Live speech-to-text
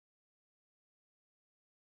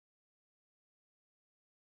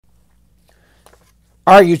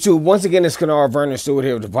All right, YouTube. Once again, it's Kennard Vernon Stewart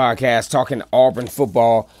here with the podcast talking Auburn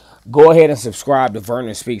football. Go ahead and subscribe to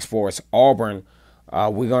Vernon Speak Sports Auburn.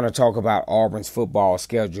 We're going to talk about Auburn's football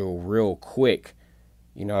schedule real quick,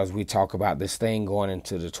 as we talk about this thing going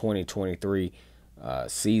into the 2023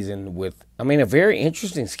 season with, a very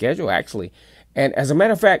interesting schedule, actually. And as a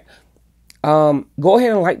matter of fact, go ahead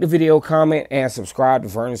and like the video, comment, and subscribe to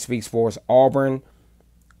Vernon Speak Sports Auburn.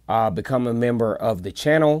 Become a member of the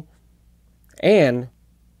channel. And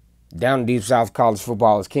down in Deep South, college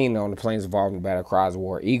football is king on the plains of Auburn. Battle cries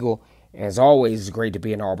War Eagle. And as always, it's great to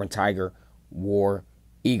be an Auburn Tiger, War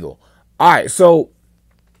Eagle. All right, so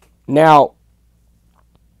now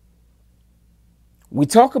we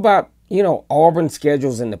talk about, Auburn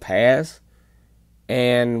schedules in the past.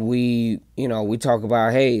 And we talk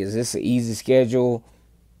about, hey, is this an easy schedule?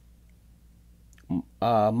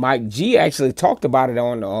 Mike G actually talked about it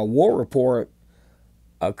on War Report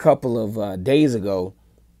a couple of days ago,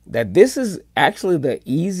 that this is actually the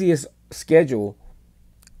easiest schedule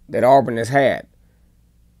that Auburn has had.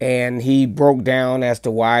 And he broke down as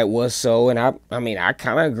to why it was so. And I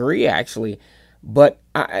kind of agree, actually. But,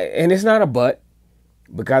 and it's not a but,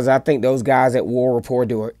 because I think those guys at War Report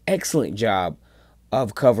do an excellent job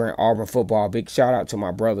of covering Auburn football. Big shout out to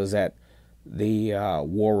my brothers at the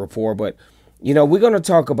War Report. But, we're going to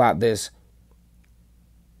talk about this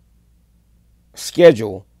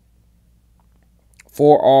schedule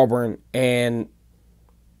for Auburn, and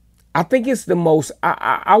I think it's the most,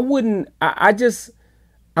 I'm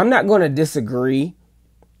not going to disagree,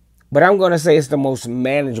 but I'm going to say it's the most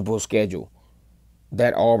manageable schedule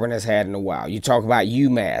that Auburn has had in a while. You talk about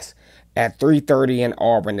UMass at 3:30 in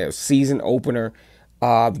Auburn, the season opener.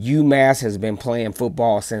 UMass has been playing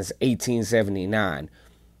football since 1879,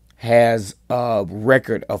 has a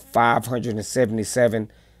record of 577,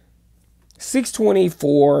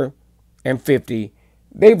 624, and 50.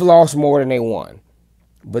 They've lost more than they won.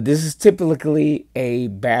 But this is typically a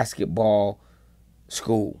basketball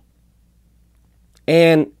school.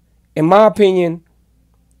 And in my opinion,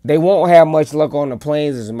 they won't have much luck on the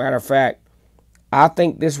plains. As a matter of fact, I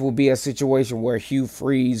think this will be a situation where Hugh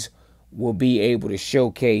Freeze will be able to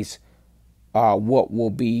showcase what will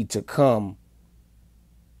be to come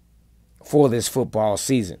for this football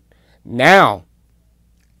season. Now,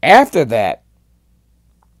 after that,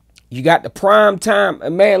 you got the prime time.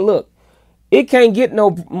 And man, look, it can't get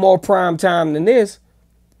no more prime time than this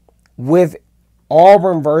with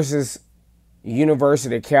Auburn versus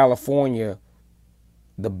University of California.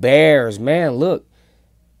 The Bears, man, look,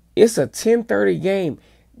 it's a 10:30 game.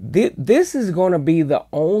 This is going to be the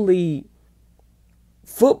only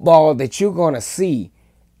football that you're going to see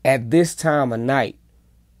at this time of night.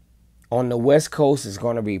 On the West Coast, it's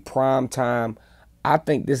going to be prime time. I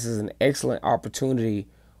think this is an excellent opportunity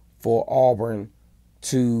for Auburn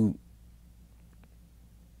to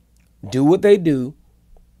do what they do.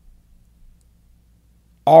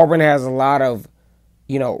 Auburn has a lot of,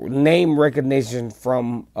 name recognition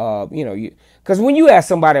from, because when you ask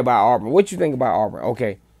somebody about Auburn, what you think about Auburn?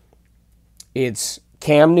 Okay, it's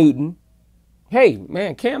Cam Newton. Hey,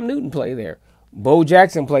 man, Cam Newton played there. Bo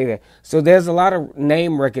Jackson played there. So there's a lot of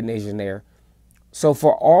name recognition there. So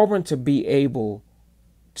for Auburn to be able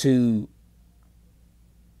to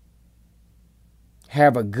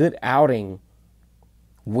have a good outing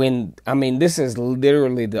when, this is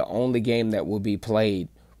literally the only game that will be played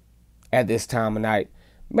at this time of night.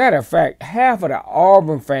 Matter of fact, half of the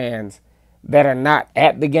Auburn fans that are not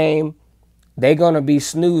at the game, they're going to be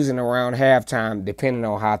snoozing around halftime depending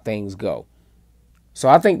on how things go. So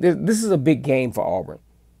I think this is a big game for Auburn.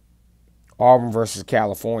 Auburn versus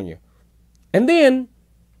California. And then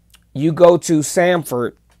you go to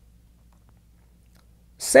Samford.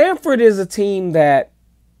 Samford is a team that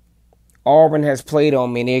Auburn has played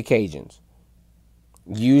on many occasions.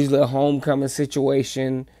 Usually a homecoming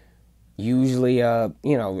situation. Usually, a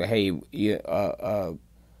game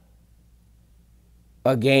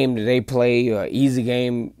that they play, an easy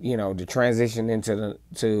game, to transition into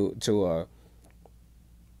to a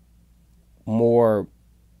more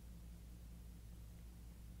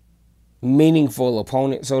meaningful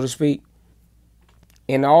opponent, so to speak.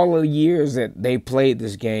 In all of the years that they played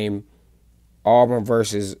this game, Auburn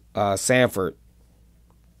versus Samford,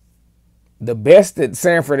 the best that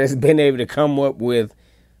Samford has been able to come up with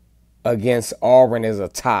against Auburn is a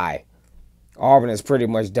tie. Auburn has pretty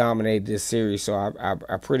much dominated this series, so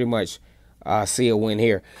I pretty much see a win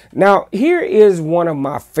here. Now, here is one of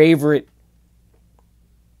my favorite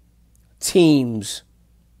teams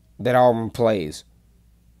that Auburn plays.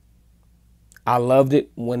 I loved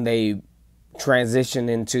it when they transitioned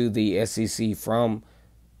into the SEC from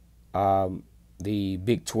the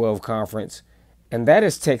Big 12 conference, and that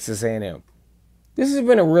is Texas A&M. This has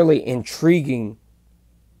been a really intriguing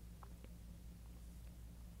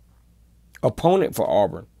opponent for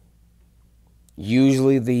Auburn.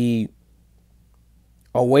 Usually the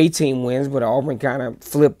away team wins, but Auburn kind of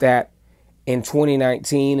flipped that in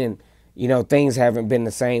 2019, and things haven't been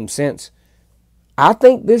the same since. I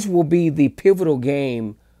think this will be the pivotal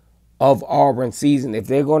game of Auburn's season. If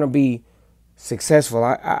they're going to be successful,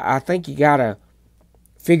 I think you got to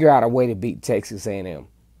figure out a way to beat Texas A&M.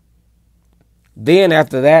 Then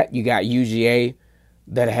after that, you got UGA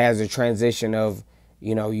that has a transition of,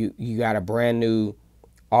 you got a brand new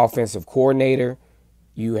offensive coordinator.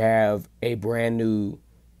 You have a brand new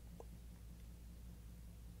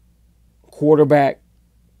quarterback,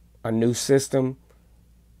 a new system,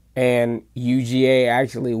 and UGA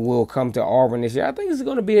actually will come to Auburn this year. I think it's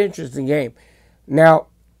going to be an interesting game. Now,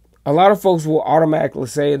 a lot of folks will automatically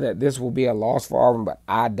say that this will be a loss for Auburn, but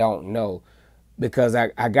I don't know, because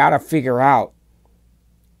I got to figure out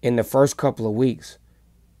in the first couple of weeks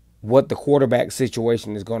what the quarterback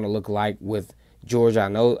situation is going to look like with Georgia.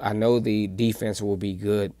 I know the defense will be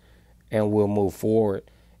good and will move forward.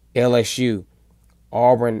 LSU,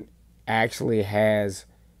 Auburn actually has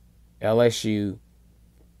LSU,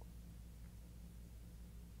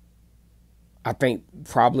 I think,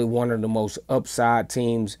 probably one of the most upside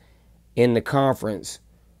teams in the conference.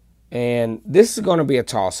 And this is going to be a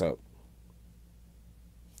toss-up.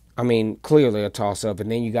 I mean, clearly a toss-up.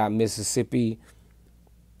 And then you got Mississippi,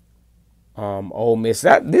 Ole Miss.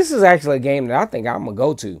 This is actually a game that I think I'm going to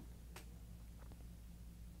go to.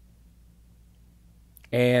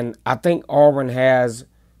 And I think Auburn has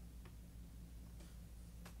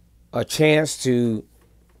a chance to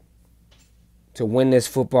win this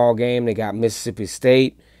football game. They got Mississippi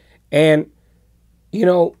State. And,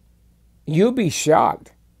 you'll be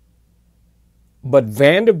shocked, but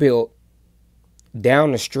Vanderbilt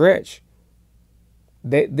down the stretch,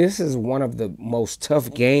 this is one of the most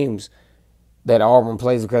tough games that Auburn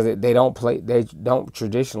plays, because they don't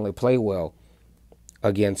traditionally play well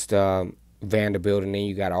against Vanderbilt. And then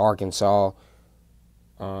you got Arkansas.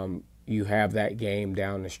 You have that game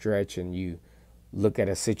down the stretch, and you look at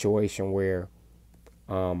a situation where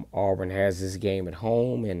Auburn has this game at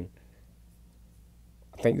home, and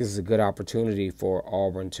I think this is a good opportunity for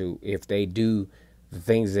Auburn to, if they do the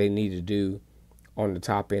things they need to do on the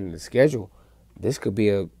top end of the schedule, this could be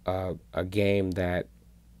a game that,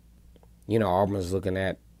 Auburn's looking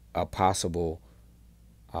at a possible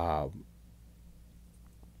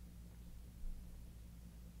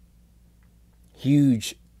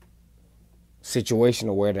huge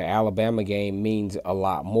situation where the Alabama game means a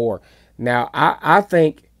lot more. Now, I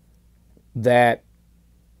think that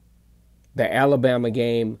the Alabama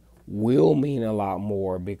game will mean a lot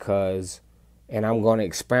more because, and I'm going to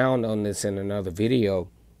expound on this in another video,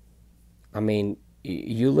 I mean,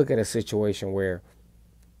 you look at a situation where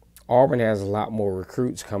Auburn has a lot more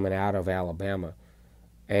recruits coming out of Alabama,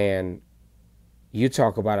 and you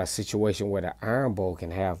talk about a situation where the Iron Bowl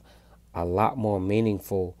can have a lot more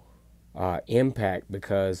meaningful impact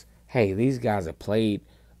because, hey, these guys have played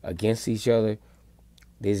against each other.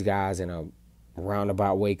 These guys in a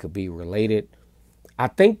roundabout way could be related. I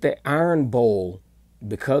think the Iron Bowl,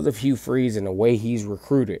 because of Hugh Freeze and the way he's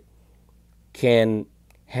recruited, can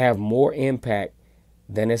have more impact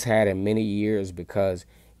than it's had in many years because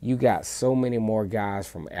you got so many more guys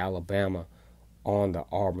from Alabama on the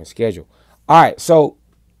Auburn schedule. All right, so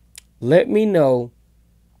let me know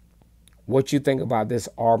what you think about this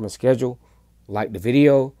Auburn schedule. Like the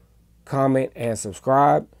video, comment, and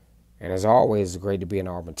subscribe. And as always, it's great to be an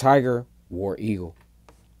Auburn Tiger, War Eagle.